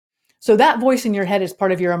So that voice in your head is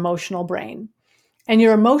part of your emotional brain. And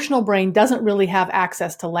your emotional brain doesn't really have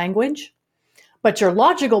access to language, but your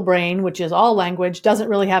logical brain, which is all language, doesn't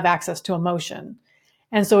really have access to emotion.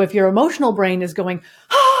 And so if your emotional brain is going,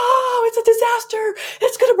 oh, it's a disaster,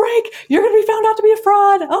 it's going to break, you're going to be found out to be a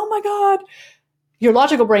fraud, oh my God. Your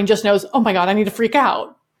logical brain just knows, oh my God, I need to freak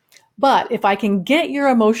out. But if I can get your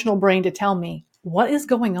emotional brain to tell me, what is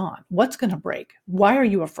going on? What's going to break? Why are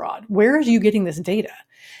you a fraud? Where are you getting this data?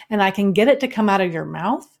 And I can get it to come out of your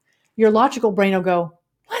mouth, your logical brain will go,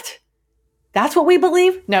 what? That's what we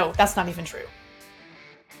believe? No, that's not even true.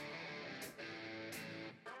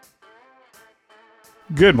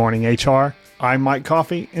 Good morning, HR. I'm Mike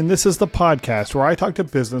Coffey, and this is the podcast where I talk to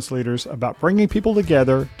business leaders about bringing people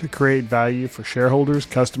together to create value for shareholders,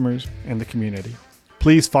 customers, and the community.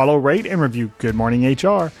 Please follow, rate, and review Good Morning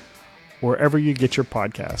HR wherever you get your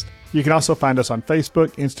podcast. You can also find us on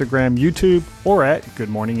Facebook, Instagram, YouTube, or at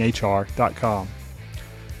goodmorninghr.com.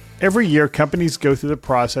 Every year, companies go through the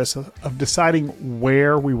process of deciding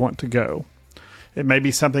where we want to go. It may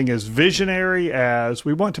be something as visionary as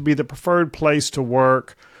we want to be the preferred place to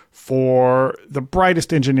work for the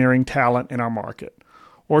brightest engineering talent in our market,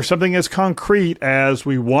 or something as concrete as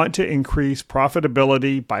we want to increase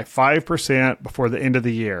profitability by 5% before the end of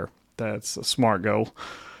the year. That's a smart goal.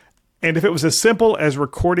 And if it was as simple as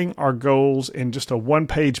recording our goals in just a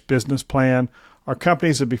one-page business plan, our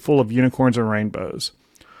companies would be full of unicorns and rainbows.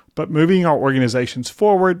 But moving our organizations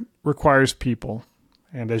forward requires people.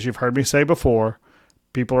 And as you've heard me say before,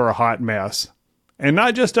 people are a hot mess. And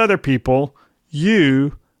not just other people,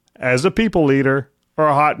 you, as a people leader, are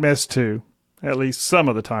a hot mess too, at least some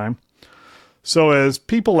of the time. So as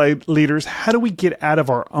people leaders, how do we get out of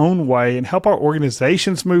our own way and help our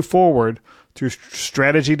organizations move forward through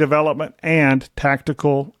strategy development and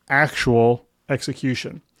tactical, actual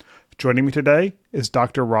execution? Joining me today is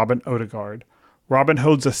Dr. Robyn Odegaard. Robyn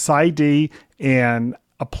holds a PsyD in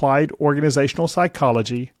Applied Organizational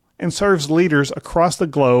Psychology and serves leaders across the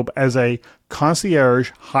globe as a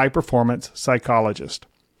concierge high-performance psychologist.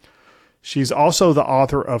 She's also the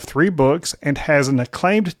author of 3 books and has an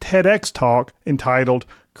acclaimed TEDx talk entitled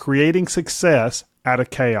Creating Success Out of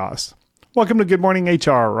Chaos. Welcome to Good Morning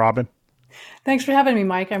HR, Robyn. Thanks for having me,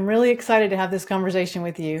 Mike. I'm really excited to have this conversation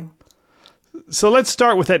with you. So let's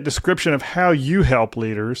start with that description of how you help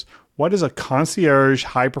leaders. What is a concierge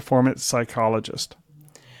high-performance psychologist?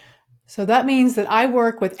 So that means that I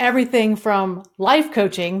work with everything from life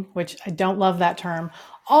coaching, which I don't love that term,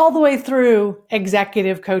 all the way through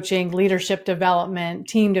executive coaching, leadership development,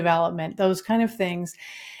 team development, those kind of things.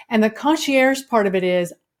 And the concierge part of it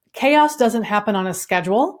is chaos doesn't happen on a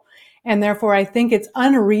schedule. And therefore, I think it's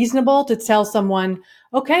unreasonable to tell someone,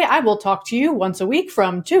 okay, I will talk to you once a week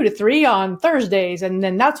from 2 to 3 on Thursdays. And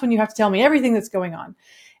then that's when you have to tell me everything that's going on.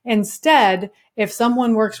 Instead, if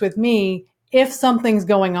someone works with me, if something's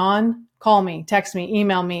going on, call me, text me,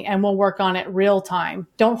 email me, and we'll work on it real time.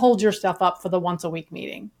 Don't hold your stuff up for the once a week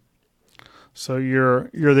meeting. So you're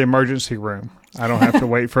the emergency room. I don't have to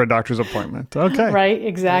wait for a doctor's appointment. Okay. Right,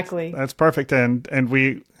 exactly. That's perfect. And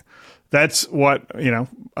that's what,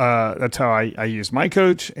 that's how I use my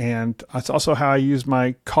coach. And that's also how I use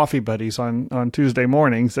my coffee buddies on Tuesday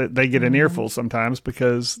mornings. That they get an earful sometimes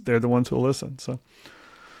because they're the ones who listen.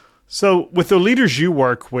 So with the leaders you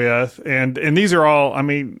work with, and these are all,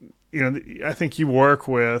 I think you work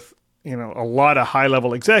with, a lot of high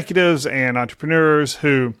level executives and entrepreneurs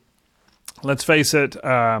who, let's face it,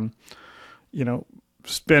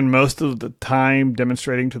 spend most of the time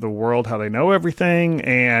demonstrating to the world how they know everything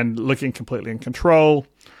and looking completely in control.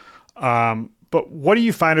 But what do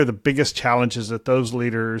you find are the biggest challenges that those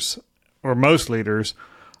leaders or most leaders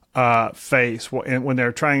face when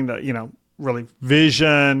they're trying to, really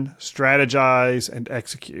vision, strategize, and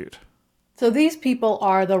execute? So these people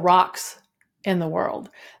are the rocks in the world.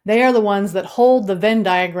 They are the ones that hold the Venn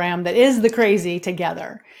diagram that is the crazy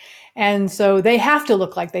together. And so they have to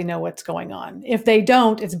look like they know what's going on. If they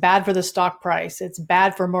don't, it's bad for the stock price. It's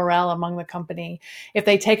bad for morale among the company. If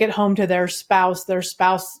they take it home to their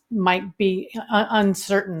spouse might be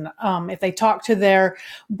uncertain. If they talk to their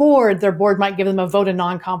board might give them a vote of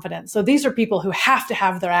non-confidence. So these are people who have to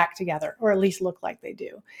have their act together, or at least look like they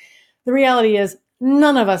do. The reality is,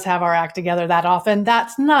 none of us have our act together that often.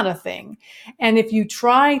 That's not a thing. And if you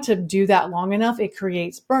try to do that long enough, it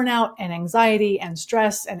creates burnout and anxiety and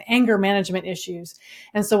stress and anger management issues.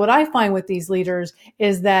 And so what I find with these leaders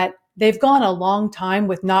is that they've gone a long time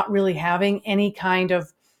with not really having any kind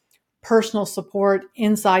of personal support,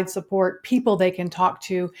 inside support, people they can talk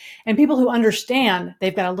to, and people who understand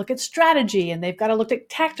they've got to look at strategy and they've got to look at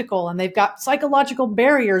tactical and they've got psychological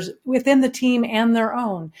barriers within the team and their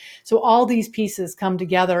own. So all these pieces come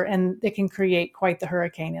together and they can create quite the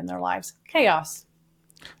hurricane in their lives. Chaos.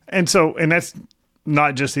 And that's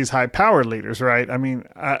not just these high powered leaders, right? I mean,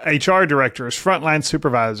 HR directors, frontline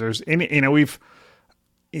supervisors,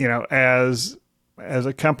 as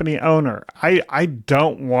a company owner, I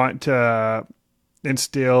don't want to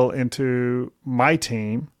instill into my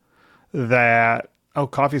team that, oh,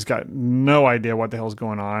 Coffee's got no idea what the hell's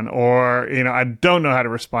going on, or, I don't know how to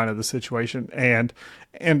respond to the situation. And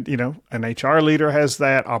an HR leader has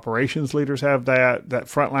that, operations leaders have that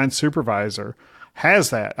frontline supervisor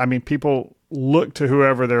has that. I mean, people look to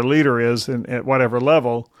whoever their leader is at whatever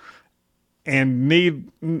level and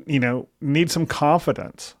need some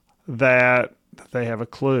confidence that they have a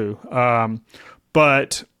clue.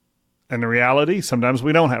 But in the reality, sometimes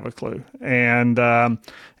we don't have a clue, and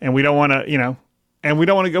we don't want to, and we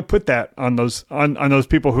don't want to go put that on those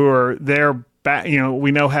people who are there back,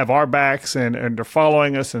 we know have our backs and they're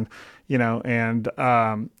following us, and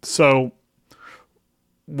so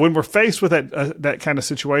when we're faced with that kind of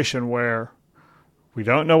situation where we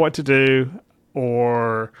don't know what to do,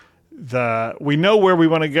 or we know where we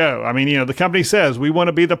want to go. I mean, the company says we want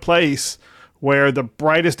to be the place where the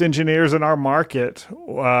brightest engineers in our market,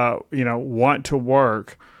 want to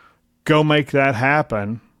work. Go make that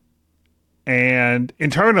happen. And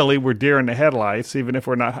internally, we're deer in the headlights, even if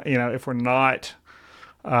we're not,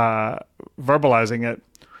 verbalizing it.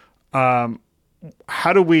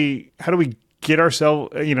 How do we get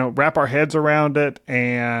ourselves, wrap our heads around it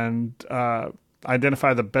and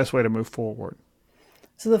identify the best way to move forward?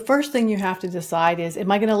 So the first thing you have to decide is,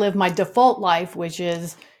 am I going to live my default life, which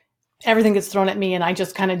is everything gets thrown at me and I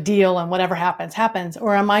just kind of deal and whatever happens, happens?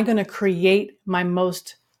 Or am I going to create my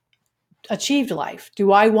most achieved life?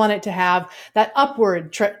 Do I want it to have that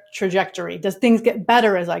upward trajectory? Does things get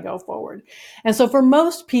better as I go forward? And so for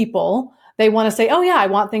most people, they want to say, oh yeah, I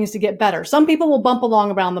want things to get better. Some people will bump along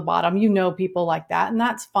around the bottom. People like that, and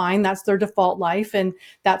that's fine. That's their default life and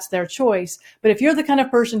that's their choice. But if you're the kind of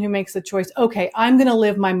person who makes the choice, okay, I'm going to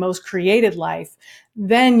live my most created life,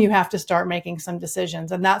 then you have to start making some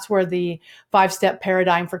decisions. And that's where the 5-step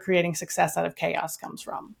paradigm for creating success out of chaos comes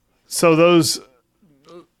from. So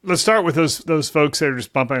let's start with those folks that are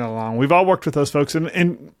just bumping along. We've all worked with those folks,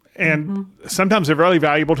 and sometimes they're really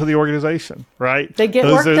valuable to the organization, right? They get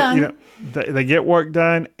work done. They get work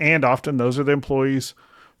done, and often those are the employees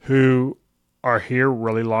who are here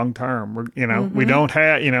really long term. We don't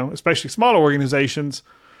have, especially smaller organizations,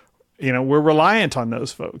 we're reliant on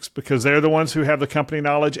those folks because they're the ones who have the company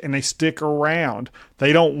knowledge and they stick around.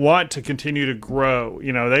 They don't want to continue to grow.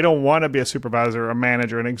 They don't want to be a supervisor, a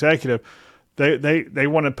manager, an executive. They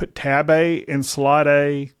want to put tab A in slot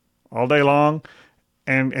A all day long.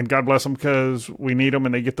 And God bless them because we need them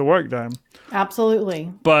and they get the work done.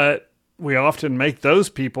 Absolutely. But we often make those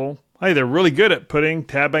people, hey, they're really good at putting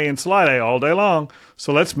tab A in slide A all day long.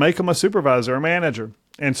 So let's make them a supervisor, a manager.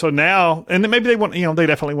 And so now, and then maybe they want, they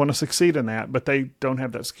definitely want to succeed in that, but they don't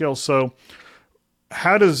have that skill. So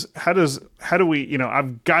how do we,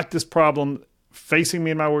 I've got this problem facing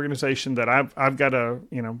me in my organization that I've got to,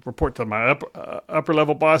 report to my upper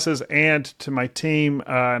level bosses and to my team.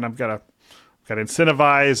 And I've got to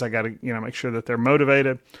incentivize. I got to, make sure that they're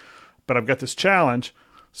motivated, but I've got this challenge.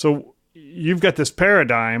 So you've got this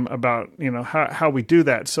paradigm about, how we do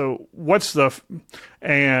that. So what's the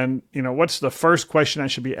first question I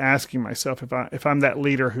should be asking myself if I'm that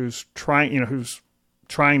leader who's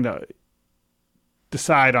trying to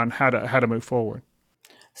decide on how to move forward?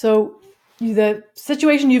 So the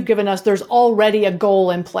situation you've given us, there's already a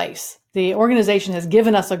goal in place. The organization has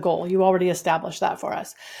given us a goal. You already established that for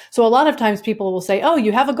us. So a lot of times people will say, oh,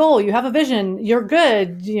 you have a goal, you have a vision, you're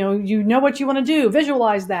good, you know what you want to do,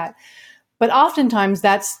 visualize that. But oftentimes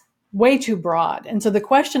that's way too broad. And so the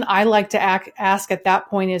question I like to ask at that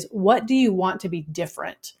point is, what do you want to be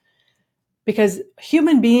different? Because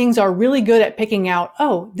human beings are really good at picking out,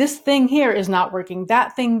 oh, this thing here is not working.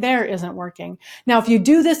 That thing there isn't working. Now, if you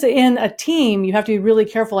do this in a team, you have to be really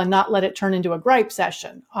careful and not let it turn into a gripe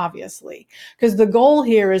session, obviously. Because the goal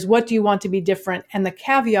here is, what do you want to be different? And the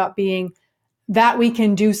caveat being that we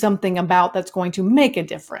can do something about that's going to make a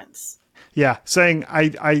difference. Yeah, saying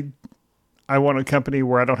I want a company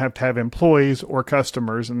where I don't have to have employees or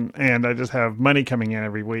customers and I just have money coming in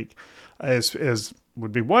every week is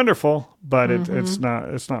would be wonderful, but it's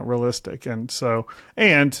not realistic. And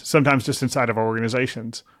sometimes just inside of our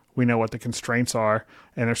organizations, we know what the constraints are,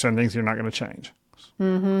 and there's some things you're not going to change.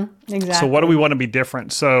 Exactly. So what do we want to be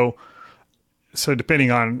different? So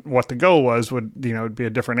depending on what the goal was, would be a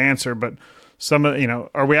different answer. But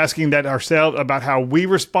are we asking that ourselves about how we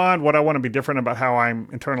respond? What I want to be different about how I'm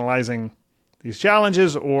internalizing these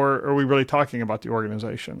challenges, or are we really talking about the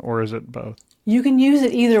organization, or is it both? You can use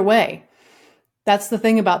it either way. That's the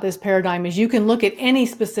thing about this paradigm is you can look at any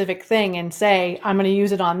specific thing and say, I'm going to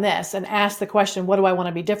use it on this, and ask the question, what do I want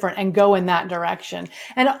to be different, and go in that direction.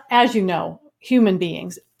 And as you know, human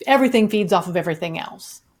beings, everything feeds off of everything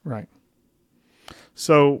else. Right.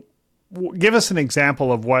 So give us an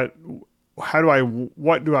example of what do I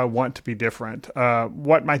want to be different?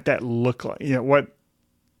 What might that look like?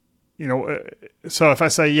 So if I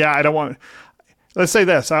say, I don't want, let's say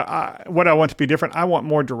this, what I want to be different, I want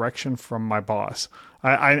more direction from my boss.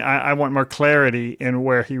 I want more clarity in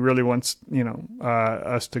where he really wants,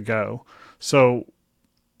 us to go. So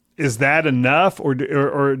is that enough, or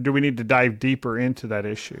do we need to dive deeper into that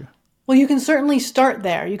issue? Well, you can certainly start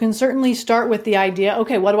there. You can certainly start with the idea,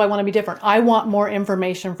 okay, what do I want to be different? I want more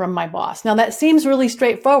information from my boss. Now that seems really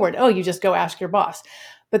straightforward. Oh, you just go ask your boss.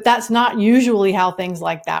 But that's not usually how things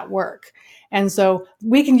like that work. And so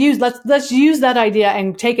we can let's use that idea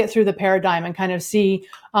and take it through the paradigm and kind of see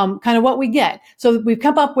kind of what we get. So we've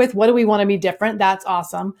come up with, what do we want to be different? That's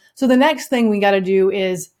awesome. So the next thing we got to do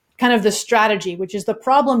is kind of the strategy, which is the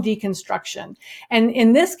problem deconstruction. And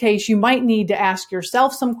in this case, you might need to ask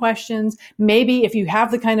yourself some questions. Maybe if you have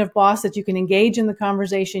the kind of boss that you can engage in the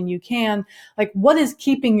conversation, you can. Like, what is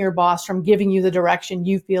keeping your boss from giving you the direction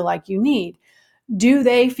you feel like you need? Do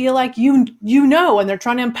they feel like you know, and they're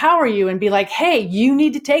trying to empower you and be like, hey, you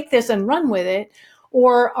need to take this and run with it?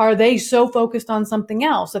 Or are they so focused on something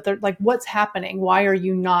else that they're like, what's happening? Why are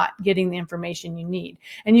you not getting the information you need?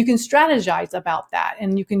 And you can strategize about that.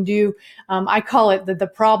 And you can do, I call it the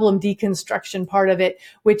problem deconstruction part of it,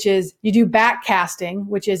 which is you do backcasting,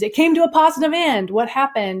 which is it came to a positive end. What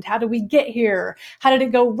happened? How did we get here? How did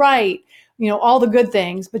it go right? All the good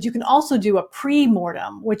things. But you can also do a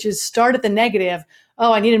pre-mortem, which is start at the negative.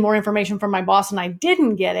 Oh, I needed more information from my boss and I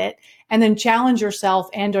didn't get it. And then challenge yourself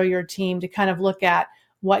and or your team to kind of look at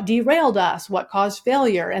what derailed us, what caused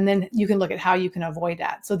failure. And then you can look at how you can avoid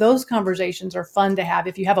that. So those conversations are fun to have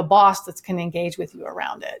if you have a boss that can engage with you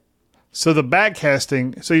around it. So the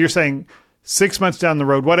backcasting, so you're saying 6 months down the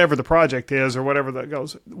road, whatever the project is or whatever that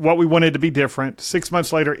goes, what we wanted to be different, 6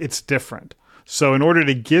 months later, it's different. So in order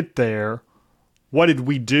to get there, what did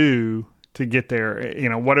we do to get there?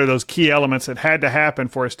 What are those key elements that had to happen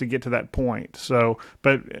for us to get to that point? So,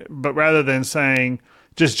 but rather than saying,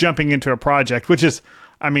 just jumping into a project, which is,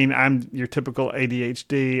 I'm your typical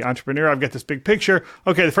ADHD entrepreneur. I've got this big picture.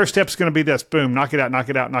 Okay, the first step is going to be this. Boom, knock it out, knock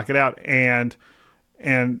it out, knock it out. And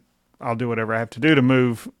I'll do whatever I have to do to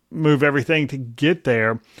move everything to get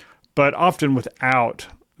there, but often without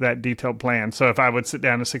that detailed plan. So if I would sit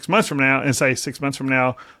down to 6 months from now and say 6 months from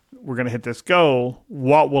now, we're going to hit this goal,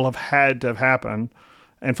 what will have had to have happened?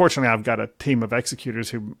 And fortunately, I've got a team of executors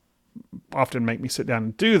who often make me sit down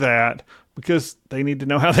and do that because they need to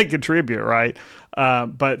know how they contribute, right?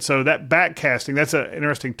 But so that backcasting, that's an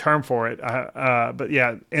interesting term for it. But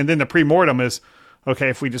yeah, and then the pre-mortem is, okay,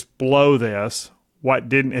 if we just blow this, what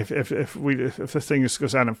didn't, if this thing just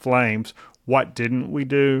goes out in flames, what didn't we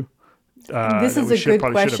do? This is a good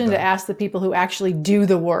question to ask the people who actually do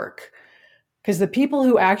the work. Because the people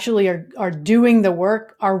who actually are doing the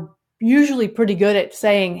work are usually pretty good at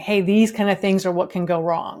saying, hey, these kind of things are what can go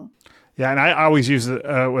wrong. Yeah, and I always use it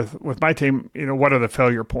with my team, what are the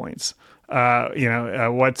failure points?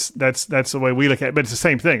 That's the way we look at it. But it's the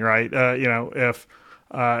same thing, right? If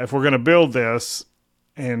we're going to build this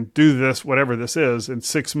and do this, whatever this is, in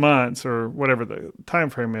 6 months or whatever the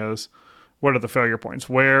time frame is, what are the failure points?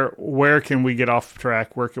 Where can we get off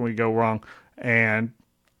track? Where can we go wrong? And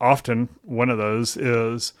often one of those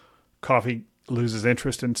is coffee loses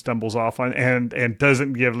interest and stumbles off on and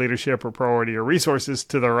doesn't give leadership or priority or resources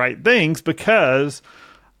to the right things because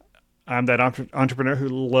I'm that entrepreneur who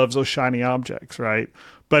loves those shiny objects, right?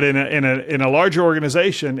 But in a larger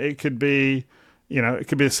organization, it could be, it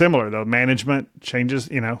could be similar though. Management changes,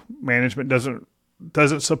 management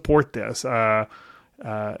doesn't support this.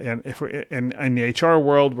 And if we're in the HR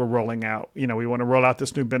world, we're rolling out, we want to roll out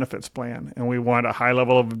this new benefits plan and we want a high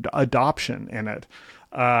level of adoption in it.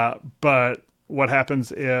 But what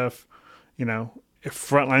happens if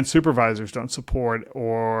frontline supervisors don't support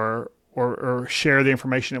or share the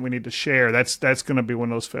information that we need to share? That's going to be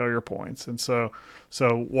one of those failure points. And so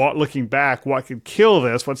looking back, what could kill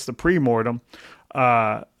this? What's the pre-mortem?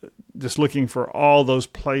 Just looking for all those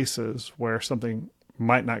places where something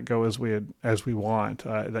might not go as we want.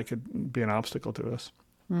 That could be an obstacle to us.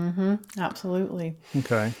 Absolutely.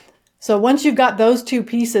 Okay. So once you've got those two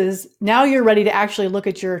pieces, now you're ready to actually look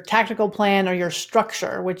at your tactical plan or your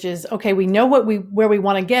structure, which is, okay, we know where we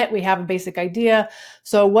want to get. We have a basic idea.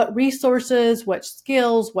 So what resources, what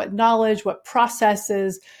skills, what knowledge, what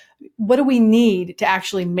processes, what do we need to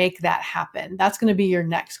actually make that happen? That's going to be your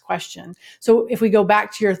next question. So if we go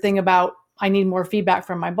back to your thing about, I need more feedback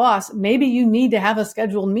from my boss, maybe you need to have a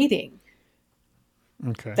scheduled meeting.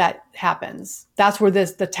 Okay. That happens. That's where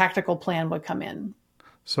the tactical plan would come in.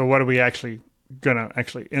 So what are we actually going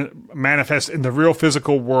to manifest in the real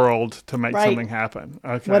physical world to make something happen?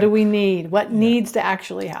 Okay. What do we need? What needs to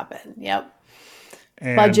actually happen? Yep.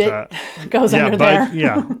 And, budget goes under there.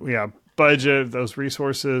 Yeah. Budget, those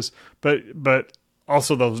resources, but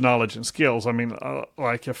also those knowledge and skills. I mean,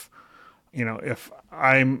 like if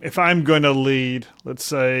I'm going to lead, let's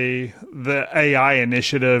say, the AI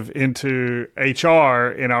initiative into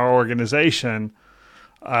HR in our organization,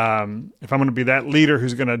 if I'm going to be that leader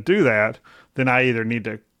who's going to do that, then I either need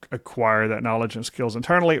to acquire that knowledge and skills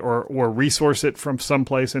internally or resource it from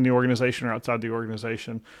someplace in the organization or outside the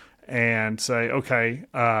organization and say, okay,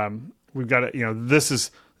 we've got to, this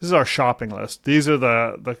is our shopping list. These are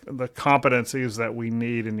the competencies that we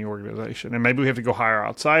need in the organization. And maybe we have to go hire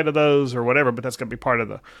outside of those or whatever, but that's going to be part of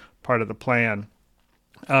the plan.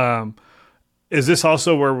 Is this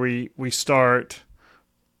also where we start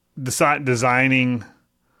designing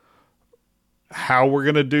how we're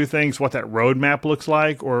going to do things, what that roadmap looks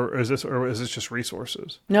like, or is this just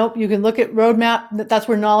resources? Nope. You can look at roadmap. That's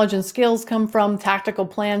where knowledge and skills come from, tactical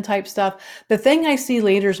plan type stuff. The thing I see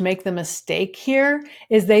leaders make the mistake here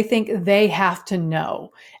is they think they have to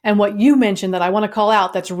know. And what you mentioned that I want to call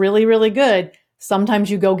out that's really, really good, sometimes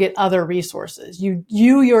you go get other resources. You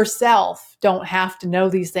yourself don't have to know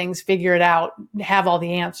these things, figure it out, have all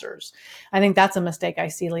the answers. I think that's a mistake I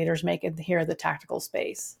see leaders make here in the tactical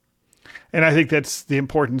space. And I think that's the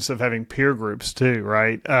importance of having peer groups too,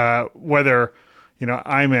 right? Whether,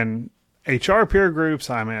 I'm in HR peer groups,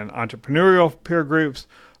 I'm in entrepreneurial peer groups,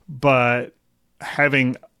 but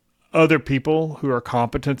having other people who are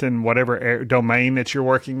competent in whatever domain that you're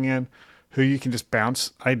working in, who you can just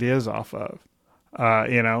bounce ideas off of. I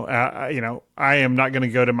am not going to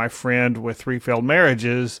go to my friend with 3 failed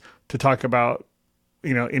marriages to talk about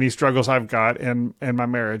any struggles I've got in my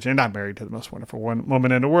marriage. And I'm married to the most wonderful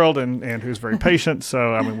woman in the world and who's very patient.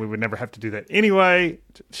 So, I mean, we would never have to do that anyway.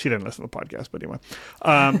 She didn't listen to the podcast, but anyway.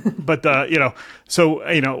 But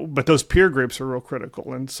those peer groups are real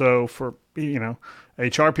critical. And so for,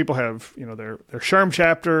 HR people have, their SHRM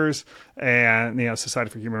chapters and, Society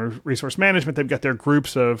for Human Resource Management. They've got their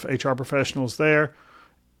groups of HR professionals there.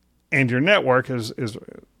 And your network is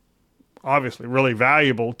obviously really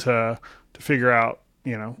valuable to figure out,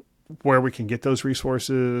 where we can get those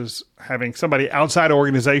resources, having somebody outside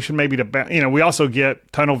organization, maybe we also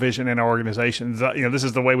get tunnel vision in our organizations. This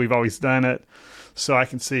is the way we've always done it. So I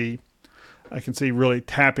can see really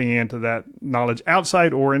tapping into that knowledge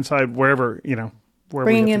outside or inside, wherever,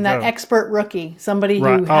 bringing in that expert rookie, somebody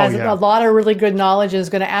who has a lot of really good knowledge and is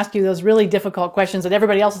going to ask you those really difficult questions that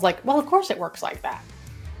everybody else is like, well, of course it works like that.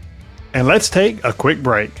 And let's take a quick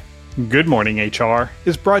break. Good Morning HR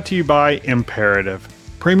is brought to you by Imperative,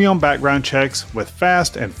 premium background checks with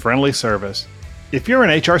fast and friendly service. If you're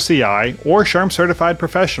an HRCI or SHRM certified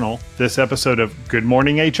professional, this episode of Good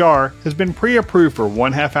Morning HR has been pre-approved for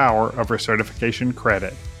 1/2 hour of recertification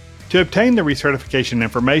credit. To obtain the recertification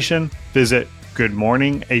information, visit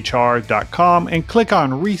goodmorninghr.com and click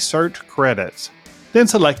on Research Credits. Then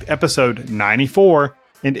select episode 94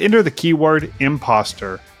 and enter the keyword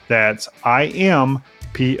imposter. That's IMPOSTER.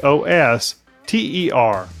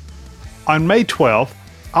 On May 12th,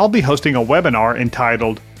 I'll be hosting a webinar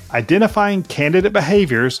entitled Identifying Candidate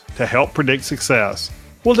Behaviors to Help Predict Success.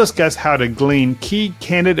 We'll discuss how to glean key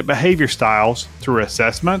candidate behavior styles through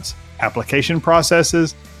assessments, application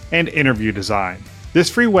processes, and interview design. This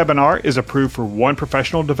free webinar is approved for 1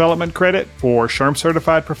 professional development credit for SHRM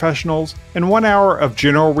certified professionals and 1 hour of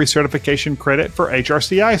general recertification credit for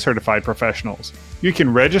HRCI certified professionals. You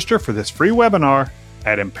can register for this free webinar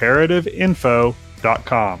at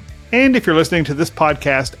imperativeinfo.com. And if you're listening to this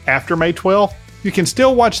podcast after May 12th, you can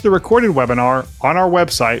still watch the recorded webinar on our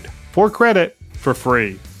website for credit for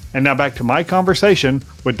free. And now back to my conversation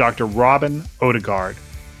with Dr. Robyn Odegaard.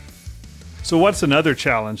 So what's another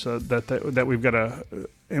challenge that we've got to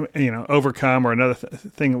overcome, or another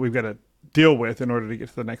thing that we've got to deal with in order to get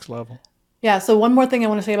to the next level? Yeah. So one more thing I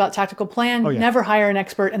want to say about tactical plan, never hire an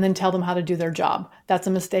expert and then tell them how to do their job. That's a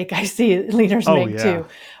mistake I see leaders make too.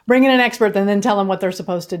 Bring in an expert and then tell them what they're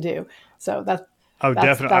supposed to do. So Oh,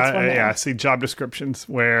 definitely. That's I see job descriptions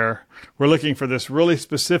where we're looking for this really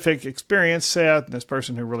specific experience set, and this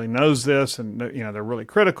person who really knows this, and they're really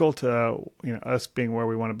critical to us being where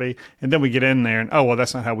we want to be. And then we get in there, and well,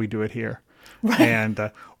 that's not how we do it here. Right.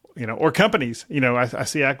 And or companies. I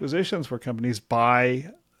see acquisitions where companies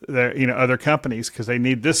buy their other companies because they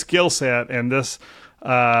need this skill set and this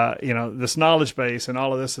this knowledge base and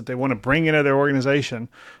all of this that they want to bring into their organization.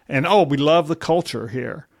 And we love the culture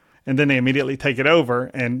here. And then they immediately take it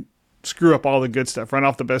over and screw up all the good stuff, run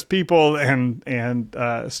off the best people, and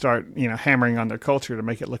start hammering on their culture to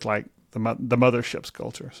make it look like the mothership's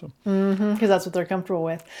culture. So because that's what they're comfortable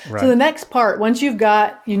with. Right. So the next part, once you've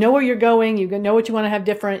got where you're going, you know what you want to have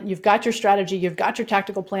different, you've got your strategy, you've got your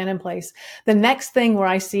tactical plan in place. The next thing where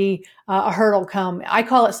I see a hurdle come, I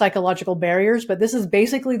call it psychological barriers, but this is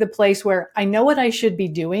basically the place where I know what I should be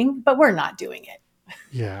doing, but we're not doing it.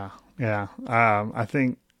 Yeah.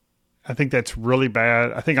 I think that's really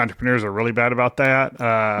bad. I think entrepreneurs are really bad about that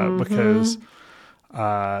because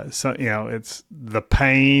it's the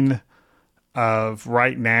pain of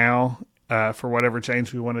right now for whatever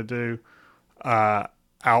change we want to do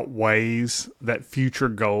outweighs that future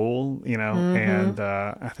goal. And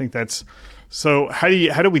I think that's so. How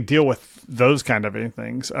do we deal with those kind of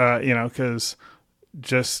things? Because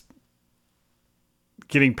just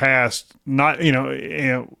getting past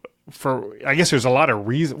I guess there's a lot of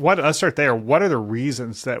reasons. Let's start there. What are the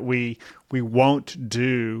reasons that we won't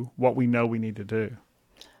do what we know we need to do?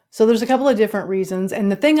 So there's a couple of different reasons.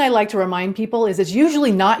 And the thing I like to remind people is it's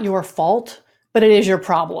usually not your fault, but it is your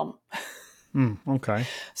problem. Okay.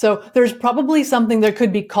 So there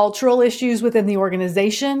could be cultural issues within the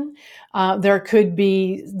organization. There could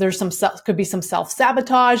be some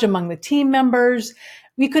self-sabotage among the team members.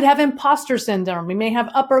 We could have imposter syndrome. We may have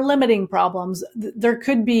upper limiting problems. There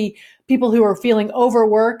could be people who are feeling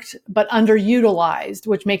overworked but underutilized,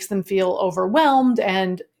 which makes them feel overwhelmed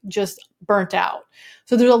and just burnt out.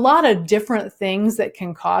 So there's a lot of different things that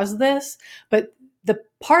can cause this. But the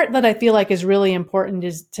part that I feel like is really important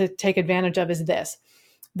is to take advantage of is this.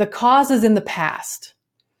 The cause is in the past.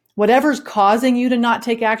 Whatever's causing you to not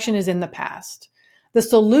take action is in the past. The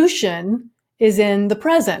solution is in the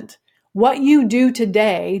present. What you do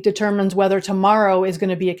today determines whether tomorrow is going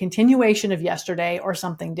to be a continuation of yesterday or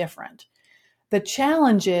something different. The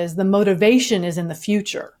challenge is the motivation is in the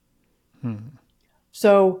future.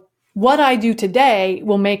 So what I do today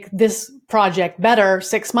will make this project better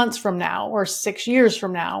 6 months from now or 6 years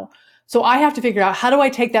from now. So I have to figure out, how do I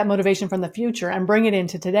take that motivation from the future and bring it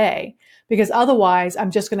into today? Because otherwise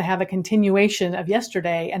I'm just going to have a continuation of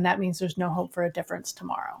yesterday, and that means there's no hope for a difference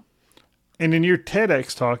tomorrow. And in your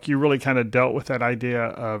TEDx talk, you really kind of dealt with that idea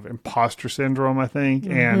of imposter syndrome, I think.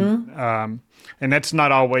 And that's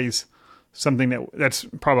not always something that's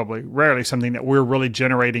probably rarely something that we're really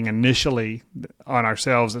generating initially on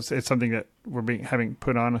ourselves. It's something that we're having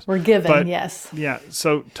put on us. We're given, yes. Yeah.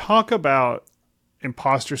 So talk about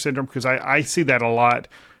imposter syndrome, because I see that a lot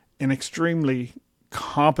in extremely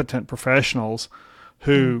competent professionals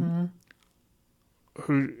who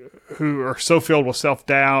are so filled with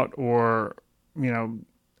self-doubt or,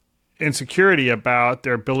 insecurity about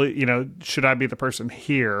their ability, should I be the person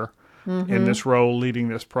here in this role leading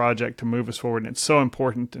this project to move us forward? And it's so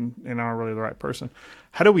important and am I really the right person?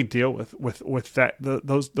 How do we deal with that,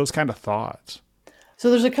 those kind of thoughts? So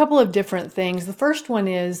there's a couple of different things. The first one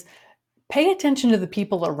is pay attention to the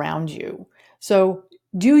people around you. So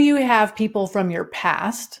do you have people from your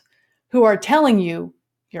past who are telling you,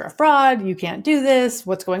 you're a fraud, you can't do this,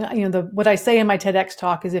 what's going on? What I say in my TEDx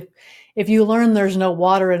talk is if you learn there's no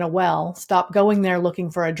water in a well, stop going there looking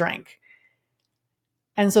for a drink.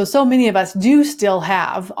 And so many of us do still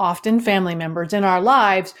have often family members in our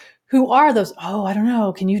lives who are those, I don't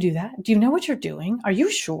know, can you do that? Do you know what you're doing? Are you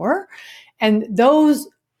sure? And those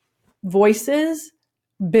voices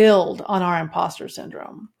build on our imposter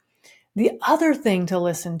syndrome. The other thing to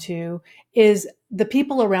listen to is the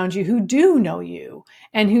people around you who do know you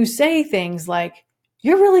and who say things like,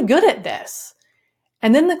 you're really good at this.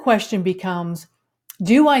 And then the question becomes,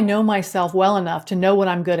 do I know myself well enough to know what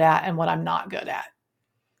I'm good at and what I'm not good at?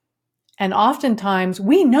 And oftentimes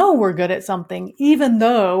we know we're good at something, even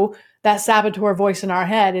though that saboteur voice in our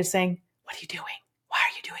head is saying, what are you doing? Why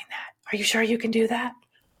are you doing that? Are you sure you can do that?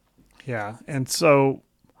 Yeah. And so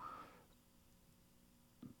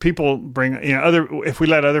people bring, if we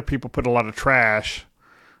let other people put a lot of trash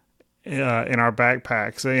in our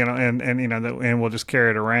backpacks, and we'll just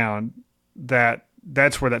carry it around,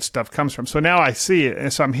 that's where that stuff comes from. So now I see it.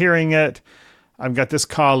 And so I'm hearing it. I've got this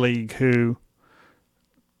colleague who,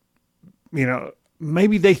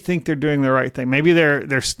 maybe they think they're doing the right thing. Maybe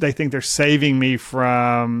they think they're saving me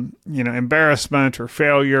from, embarrassment or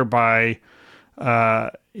failure by,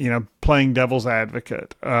 playing devil's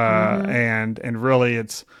advocate. And really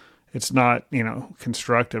it's not,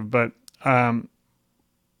 constructive, but,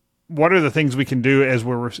 what are the things we can do as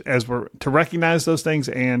we're to recognize those things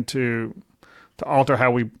and to alter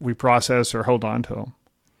how we process or hold on to them?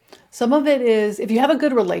 Some of it is, if you have a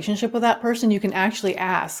good relationship with that person, you can actually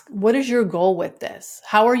ask, what is your goal with this?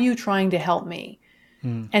 How are you trying to help me?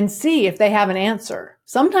 And see if they have an answer.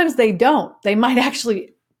 Sometimes they don't. They might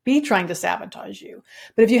actually be trying to sabotage you.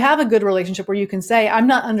 But if you have a good relationship where you can say, I'm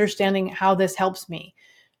not understanding how this helps me.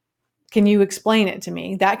 Can you explain it to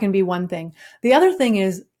me? That can be one thing. The other thing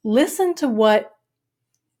is, listen to what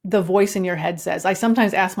the voice in your head says. I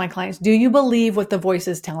sometimes ask my clients, do you believe what the voice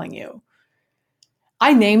is telling you?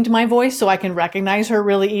 I named my voice so I can recognize her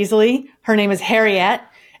really easily. Her name is Harriet,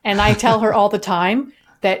 and I tell her all the time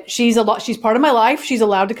that she's part of my life. She's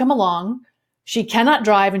allowed to come along. She cannot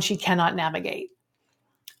drive and she cannot navigate.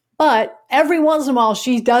 But every once in a while,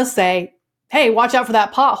 she does say, hey, watch out for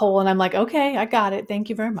that pothole. And I'm like, okay, I got it. Thank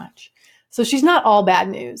you very much. So she's not all bad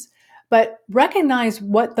news. But recognize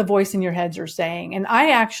what the voice in your heads are saying. And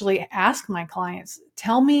I actually ask my clients,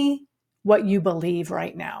 tell me what you believe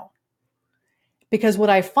right now. Because what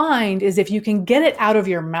I find is if you can get it out of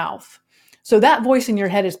your mouth, so that voice in your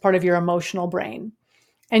head is part of your emotional brain.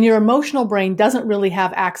 And your emotional brain doesn't really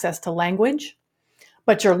have access to language,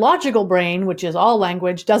 but your logical brain, which is all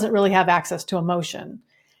language, doesn't really have access to emotion.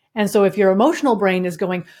 And so if your emotional brain is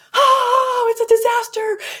going, oh, it's a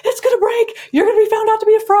disaster, it's going to break, you're going to be found out to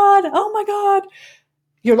be a fraud, oh my God.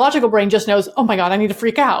 Your logical brain just knows, oh my God, I need to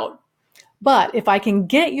freak out. But if I can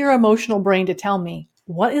get your emotional brain to tell me,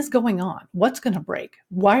 what is going on? What's going to break?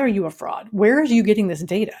 Why are you a fraud? Where are you getting this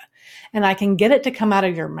data? And I can get it to come out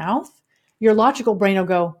of your mouth. Your logical brain will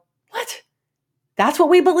go, what? That's what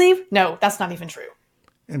we believe? No, that's not even true.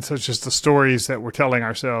 And so it's just the stories that we're telling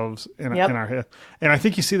ourselves in our head. And I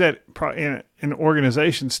think you see that in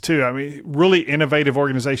organizations too. I mean, really innovative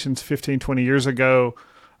organizations 15, 20 years ago,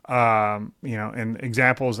 and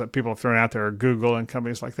examples that people have thrown out there are Google and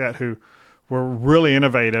companies like that who were really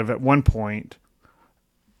innovative at one point,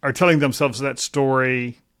 are telling themselves that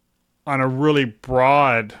story on a really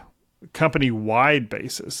broad company-wide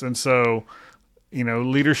basis. And so,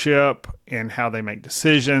 leadership and how they make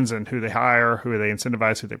decisions and who they hire, who they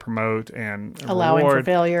incentivize, who they promote, and allowing reward.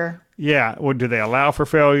 For failure. Yeah. Or do they allow for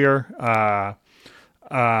failure?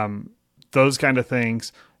 Those kind of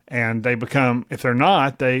things. And they become, if they're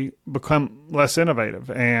not, they become less innovative.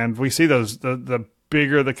 And we see those, the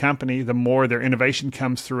bigger the company, the more their innovation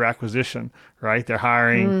comes through acquisition, right? They're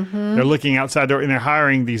hiring, they're looking outside, and they're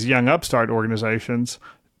hiring these young upstart organizations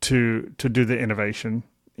to do the innovation.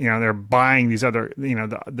 They're buying these other,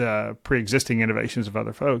 the pre-existing innovations of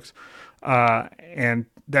other folks. And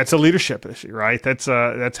that's a leadership issue, right? That's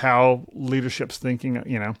how leadership's thinking,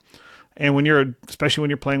 and especially when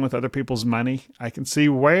you're playing with other people's money, I can see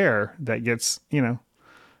where that gets,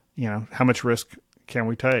 how much risk can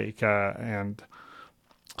we take? And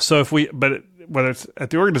so whether it's at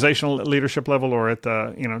the organizational leadership level or at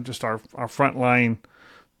the, just our front line,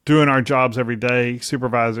 doing our jobs every day,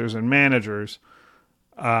 supervisors and managers,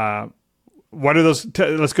 what are those?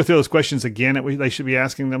 Let's go through those questions again that they should be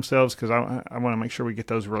asking themselves, because I want to make sure we get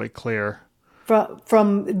those really clear.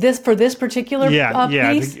 For this particular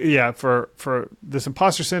piece? For this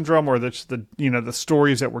imposter syndrome or the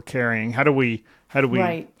stories that we're carrying, how do we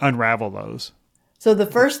unravel those? So the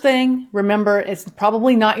first thing, remember, it's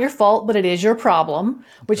probably not your fault, but it is your problem,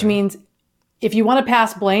 which means if you want to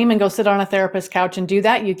pass blame and go sit on a therapist's couch and do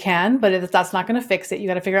that, you can, but if that's not going to fix it, you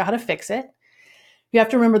got to figure out how to fix it. You have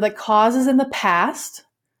to remember that cause is in the past,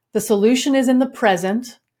 the solution is in the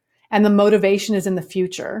present, and the motivation is in the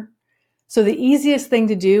future. So the easiest thing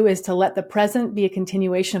to do is to let the present be a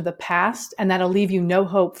continuation of the past, and that'll leave you no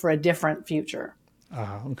hope for a different future.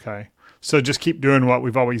 Okay. So just keep doing what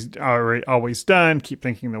we've always done, keep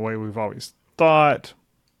thinking the way we've always thought.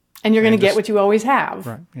 And you're going to get what you always have.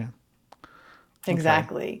 Right, yeah.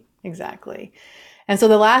 Exactly. And so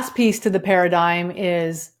the last piece to the paradigm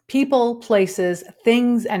is people, places,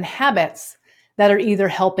 things, and habits that are either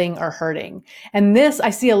helping or hurting. And this,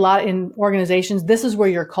 I see a lot in organizations. This is where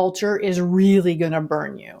your culture is really going to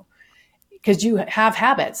burn you, because you have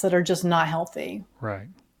habits that are just not healthy. Right.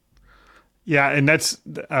 Yeah, and that's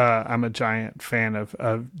I'm a giant fan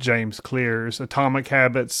of James Clear's Atomic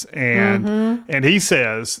Habits, and he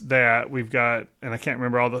says that we've got, and I can't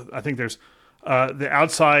remember I think there's the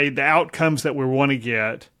outcomes that we want to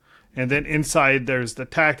get, And then inside there's the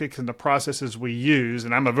tactics and the processes we use.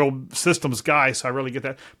 And I'm a real systems guy, so I really get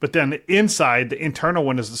that. But then inside, the internal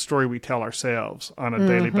one is the story we tell ourselves on a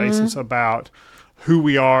daily basis about who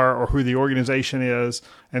we are or who the organization is.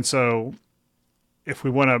 And so if we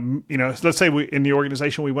want to, let's say in the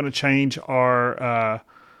organization, we want to change our,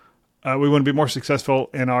 we want to be more successful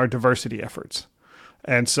in our diversity efforts.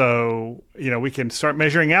 And so, we can start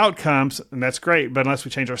measuring outcomes, and that's great. But unless we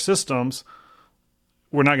change our systems,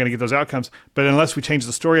 we're not going to get those outcomes. But unless we change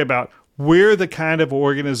the story about we're the kind of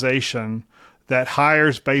organization that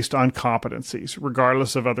hires based on competencies,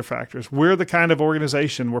 regardless of other factors. We're the kind of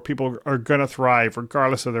organization where people are going to thrive,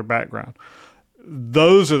 regardless of their background.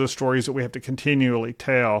 Those are the stories that we have to continually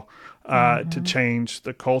tell to change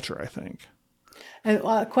the culture, I think. And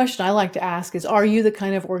a question I like to ask is, are you the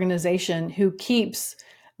kind of organization who keeps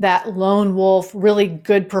that lone wolf, really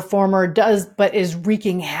good performer but is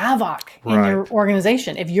wreaking havoc in your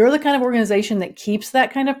organization? If you're the kind of organization that keeps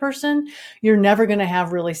that kind of person, you're never going to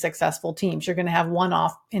have really successful teams. You're going to have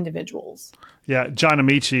one-off individuals. Yeah. John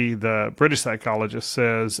Amici, the British psychologist,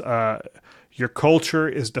 says, your culture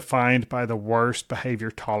is defined by the worst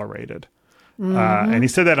behavior tolerated. And he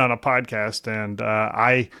said that on a podcast, and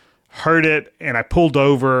I heard it and I pulled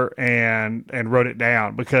over and wrote it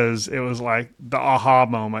down because it was like the aha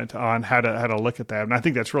moment on how to look at that. And I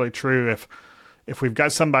think that's really true. If we've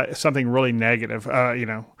got something really negative,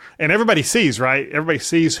 and everybody sees, right? Everybody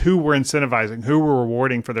sees who we're incentivizing, who we're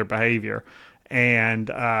rewarding for their behavior. And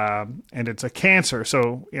it's a cancer.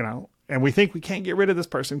 So, and we think we can't get rid of this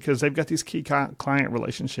person because they've got these key client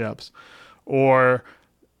relationships, or,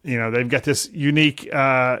 they've got this unique,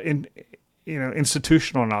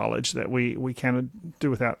 institutional knowledge that we can't do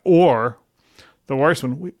without. Or the worst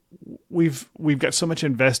one, we've got so much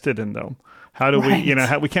invested in them. How do we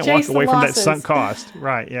can't walk away from that sunk cost.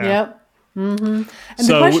 Right. Yeah. Yep. Mm-hmm. And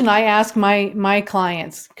the question I ask my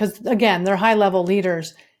clients, because again, they're high level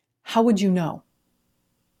leaders, how would you know?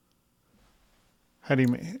 How do you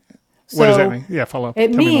mean? What does that mean? Yeah, follow up.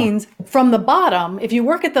 It means from the bottom, if you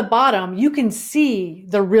work at the bottom, you can see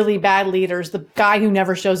the really bad leaders, the guy who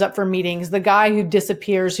never shows up for meetings, the guy who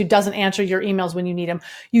disappears, who doesn't answer your emails when you need him.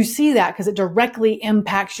 You see that because it directly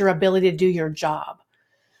impacts your ability to do your job.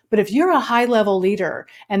 But if you're a high level leader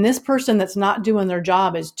and this person that's not doing their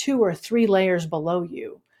job is 2 or 3 layers below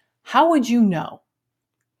you, how would you know?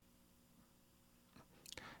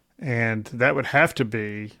 And that would have to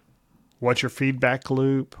be, what's your feedback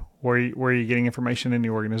loop? Where are you getting information in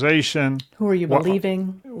the organization? Who are you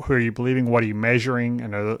believing? Who are you believing? What are you measuring?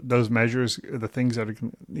 And are those measures the things that are,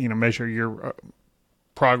 measure your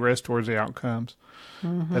progress towards the outcomes?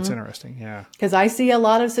 Mm-hmm. That's interesting. Yeah. Because I see a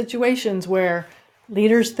lot of situations where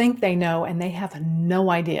leaders think they know and they have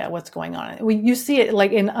no idea what's going on. You see it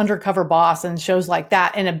like in Undercover Boss and shows like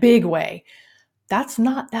that in a big way. That's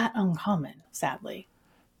not that uncommon, sadly.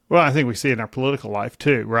 Well, I think we see it in our political life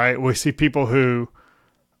too, right? We see people who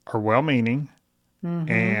are well-meaning,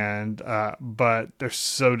 and but they're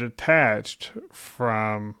so detached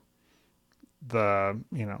from the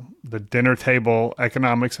dinner table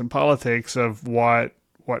economics and politics of what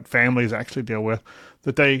families actually deal with,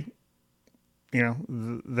 that they,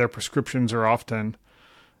 their prescriptions are often,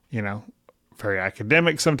 very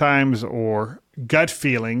academic sometimes, or gut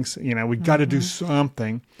feelings. We got to do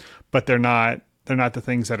something, but they're not the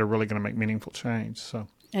things that are really going to make meaningful change. So.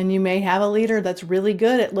 And you may have a leader that's really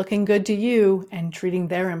good at looking good to you and treating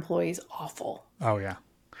their employees awful. Oh, yeah.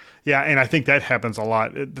 Yeah, and I think that happens a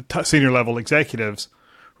lot. The senior level executives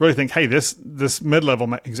really think, hey, this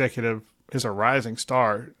mid-level executive is a rising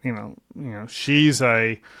star. She's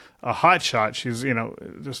a hot shot. She's,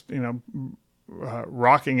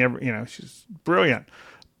 rocking she's brilliant.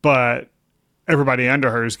 But everybody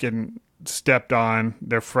under her is getting stepped on.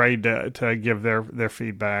 They're afraid to give their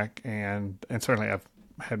feedback. And certainly I've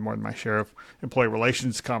had more than my share of employee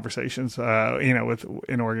relations conversations,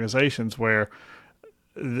 in organizations where,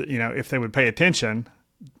 if they would pay attention,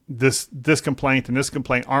 this complaint and this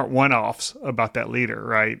complaint aren't one-offs about that leader,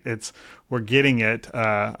 right? We're getting it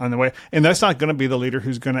on the way. And that's not going to be the leader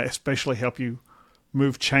who's going to especially help you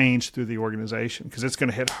move change through the organization, because it's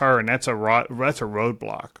going to hit her, and that's a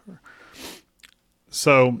roadblock.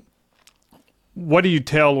 So what do you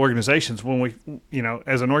tell organizations when we,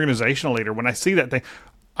 as an organizational leader, when I see that thing,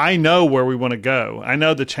 I know where we want to go. I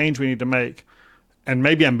know the change we need to make. And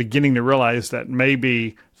maybe I'm beginning to realize that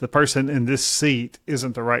maybe the person in this seat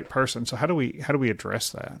isn't the right person. So how do we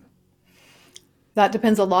address that? That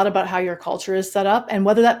depends a lot about how your culture is set up and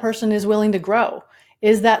whether that person is willing to grow.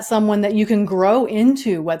 Is that someone that you can grow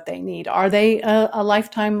into what they need? Are they a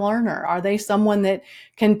lifetime learner? Are they someone that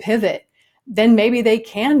can pivot? then maybe they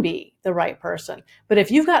can be the right person. But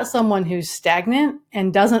if you've got someone who's stagnant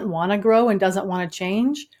and doesn't want to grow and doesn't want to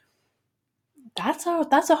change, that's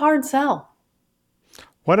a hard sell.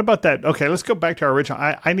 What about that? Okay, let's go back to our original.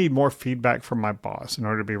 I need more feedback from my boss in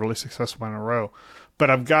order to be really successful in a row. But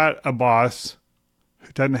I've got a boss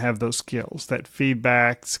who doesn't have those skills, that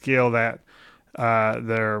feedback skill that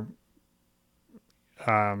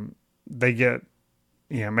they get,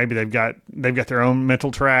 maybe they've got their own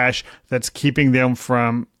mental trash that's keeping them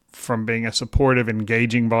from being a supportive,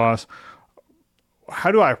 engaging boss.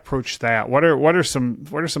 How do I approach that? What are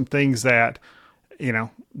some things that,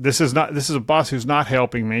 this is a boss who's not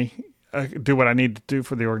helping me do what I need to do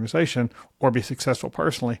for the organization or be successful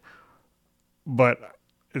personally. But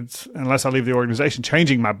it's, unless I leave the organization,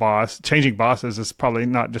 changing bosses is probably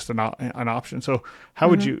not just an option. So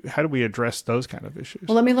how do we address those kind of issues?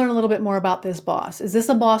 Well, let me learn a little bit more about this boss. Is this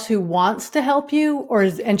a boss who wants to help you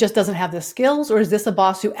and just doesn't have the skills, or is this a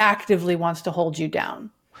boss who actively wants to hold you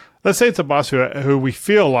down? Let's say it's a boss who we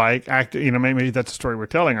feel like maybe that's a story we're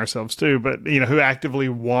telling ourselves too, but who actively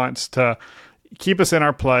wants to keep us in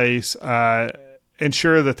our place,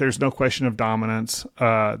 ensure that there's no question of dominance,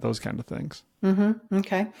 those kind of things. Mm-hmm.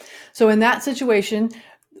 Okay. So in that situation,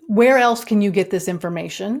 where else can you get this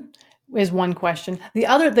information is one question.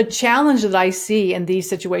 The challenge that I see in these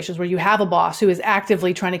situations where you have a boss who is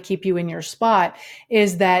actively trying to keep you in your spot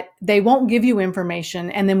is that they won't give you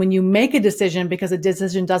information. And then when you make a decision, because a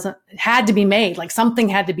decision had to be made, like something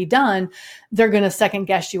had to be done, they're going to second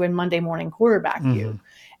guess you and Monday morning quarterback you.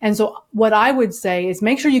 And so what I would say is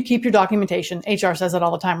make sure you keep your documentation. HR says it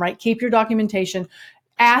all the time, right? Keep your documentation.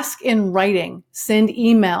 Ask in writing, send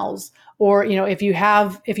emails, or, if you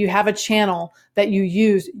have a channel that you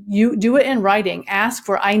use, you do it in writing. Ask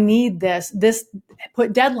for, I need this,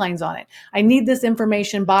 put deadlines on it. I need this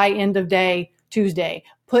information by end of day, Tuesday.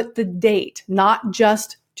 Put the date, not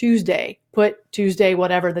just Tuesday. Put Tuesday,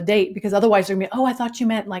 whatever the date, because otherwise they're going to be, I thought you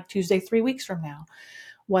meant like Tuesday, 3 weeks from now,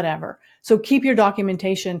 whatever. So keep your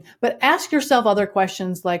documentation, but ask yourself other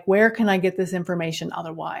questions like, where can I get this information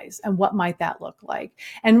otherwise? And what might that look like?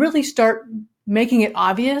 And really start making it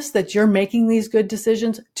obvious that you're making these good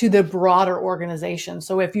decisions to the broader organization.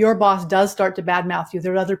 So if your boss does start to badmouth you,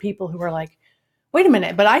 there are other people who are like, wait a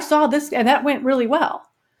minute, but I saw this and that went really well.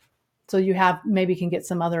 So you maybe can get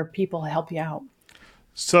some other people to help you out.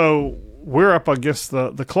 So we're up against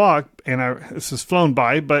the clock, and this has flown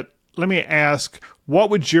by, but let me ask,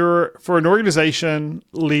 what would for an organization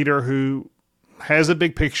leader who has a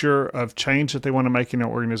big picture of change that they want to make in their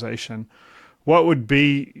organization, what would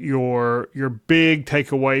be your big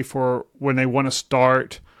takeaway for when they want to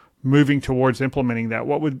start moving towards implementing that?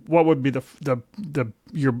 What would be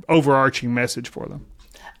your overarching message for them?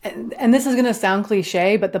 And this is going to sound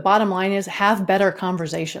cliche, but the bottom line is have better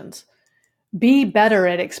conversations. Be better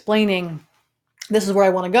at explaining, this is where I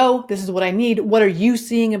want to go. This is what I need. What are you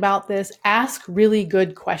seeing about this? Ask really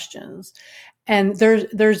good questions. And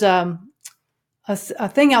there's a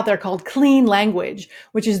thing out there called clean language,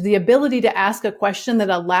 which is the ability to ask a question that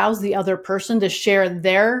allows the other person to share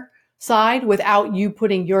their side without you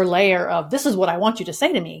putting your layer of, this is what I want you to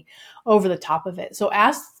say to me, over the top of it. So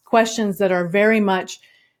ask questions that are very much,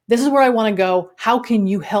 this is where I want to go. How can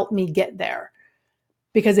you help me get there?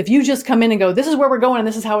 Because if you just come in and go, this is where we're going and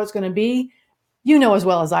this is how it's going to be, as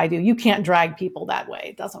well as I do, you can't drag people that way.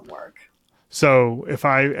 It doesn't work. So if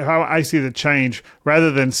I see the change,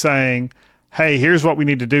 rather than saying, hey, here's what we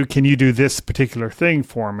need to do, can you do this particular thing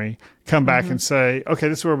for me? Come back and say, okay,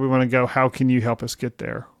 this is where we want to go. How can you help us get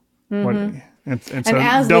there? And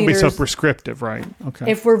so don't be so prescriptive, right?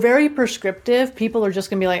 Okay. If we're very prescriptive, people are just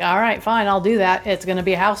going to be like, all right, fine, I'll do that. It's going to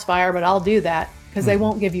be a house fire, but I'll do that, because they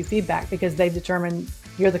won't give you feedback because they've determined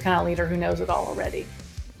you're the kind of leader who knows it all already.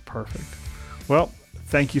 Perfect. Well,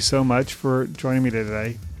 thank you so much for joining me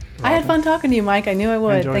today, Robyn. I had fun talking to you, Mike. I knew I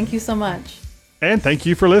would. Thank you so much. And thank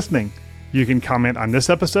you for listening. You can comment on this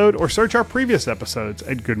episode or search our previous episodes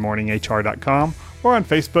at goodmorninghr.com or on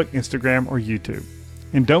Facebook, Instagram, or YouTube.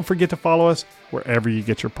 And don't forget to follow us wherever you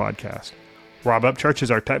get your podcast. Rob Upchurch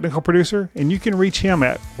is our technical producer, and you can reach him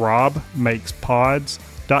at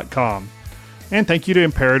robmakespods.com. And thank you to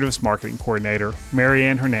Imperative's marketing coordinator,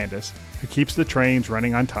 Marianne Hernandez, who keeps the trains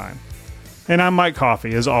running on time. And I'm Mike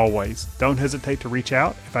Coffey. As always, don't hesitate to reach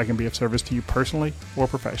out if I can be of service to you personally or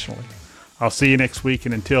professionally. I'll see you next week,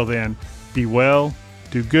 and until then, be well,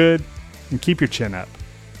 do good, and keep your chin up.